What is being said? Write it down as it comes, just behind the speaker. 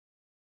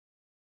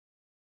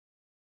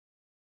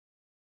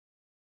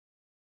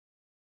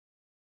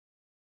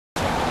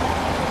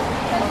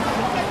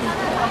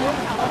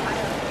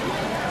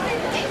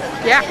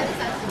Yeah.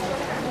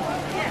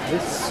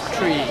 This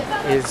tree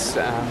is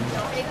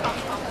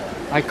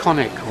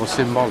iconic or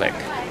symbolic.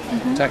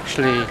 It's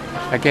actually,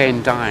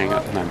 again, dying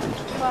at the moment.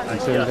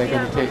 And so they're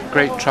going to take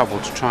great trouble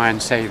to try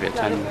and save it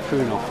and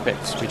prune off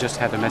bits. We just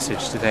had a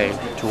message today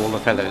to all the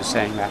fellows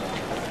saying that.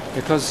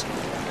 Because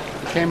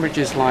Cambridge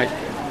is like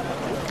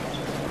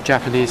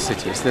Japanese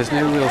cities. There's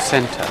no real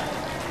centre.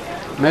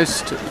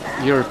 Most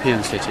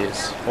European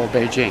cities, or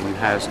Beijing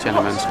has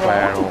Tiananmen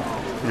Square,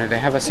 or they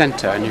have a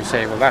centre, and you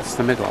say, well, that's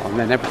the middle, and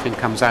then everything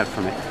comes out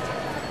from it.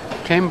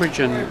 Cambridge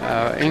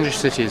and English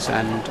cities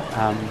and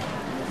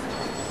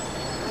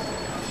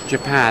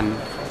Japan,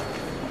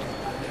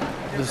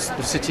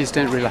 the cities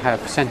don't really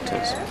have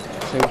centres.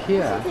 So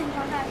here,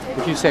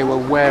 if you say, well,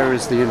 where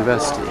is the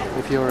university?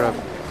 If you're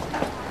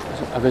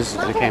a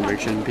visitor to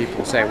Cambridge and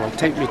people say, well,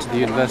 take me to the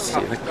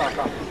university,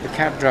 the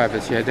cab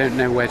drivers here don't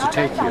know where to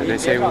take you. They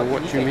say, well,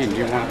 what do you mean? Do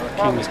you want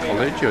King's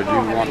College, or do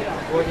you want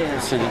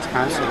the Senate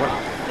House, or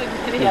what?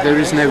 There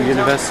is no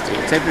university.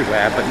 It's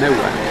everywhere, but nowhere.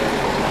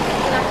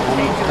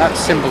 And that's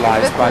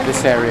symbolised by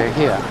this area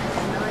here.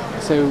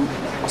 So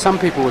some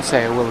people would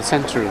say, well, the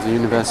centre of the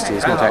university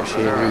is not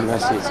actually a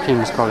university, it's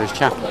King's College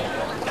Chapel.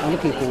 Other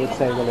people would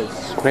say, well,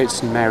 it's Great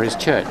St Mary's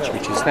Church,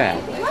 which is there.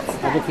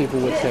 Other people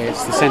would say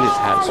it's the Senate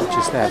House, which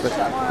is there, but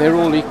they're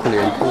all equally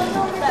important.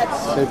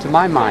 So to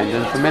my mind,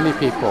 and for many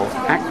people,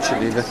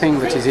 actually the thing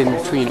that is in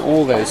between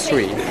all those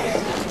three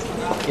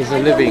is a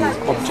living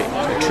object,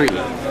 a tree.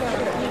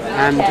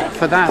 And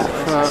for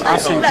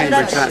us in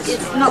Cambridge,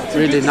 that's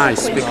really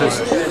nice, because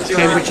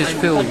Cambridge is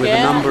filled with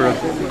a number of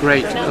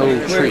great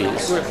old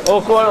trees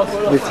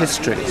with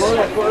histories.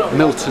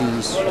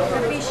 Milton's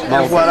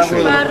mulberry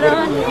tree,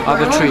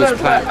 other trees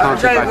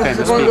planted by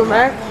famous people.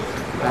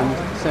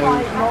 And so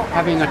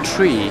having a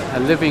tree, a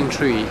living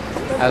tree,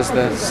 as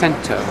the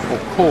centre or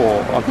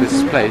core of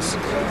this place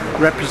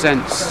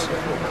represents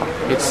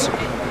its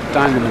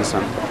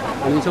dynamism,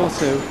 and it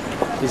also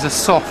is a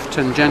soft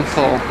and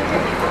gentle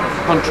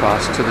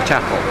contrast to the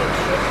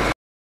chapel.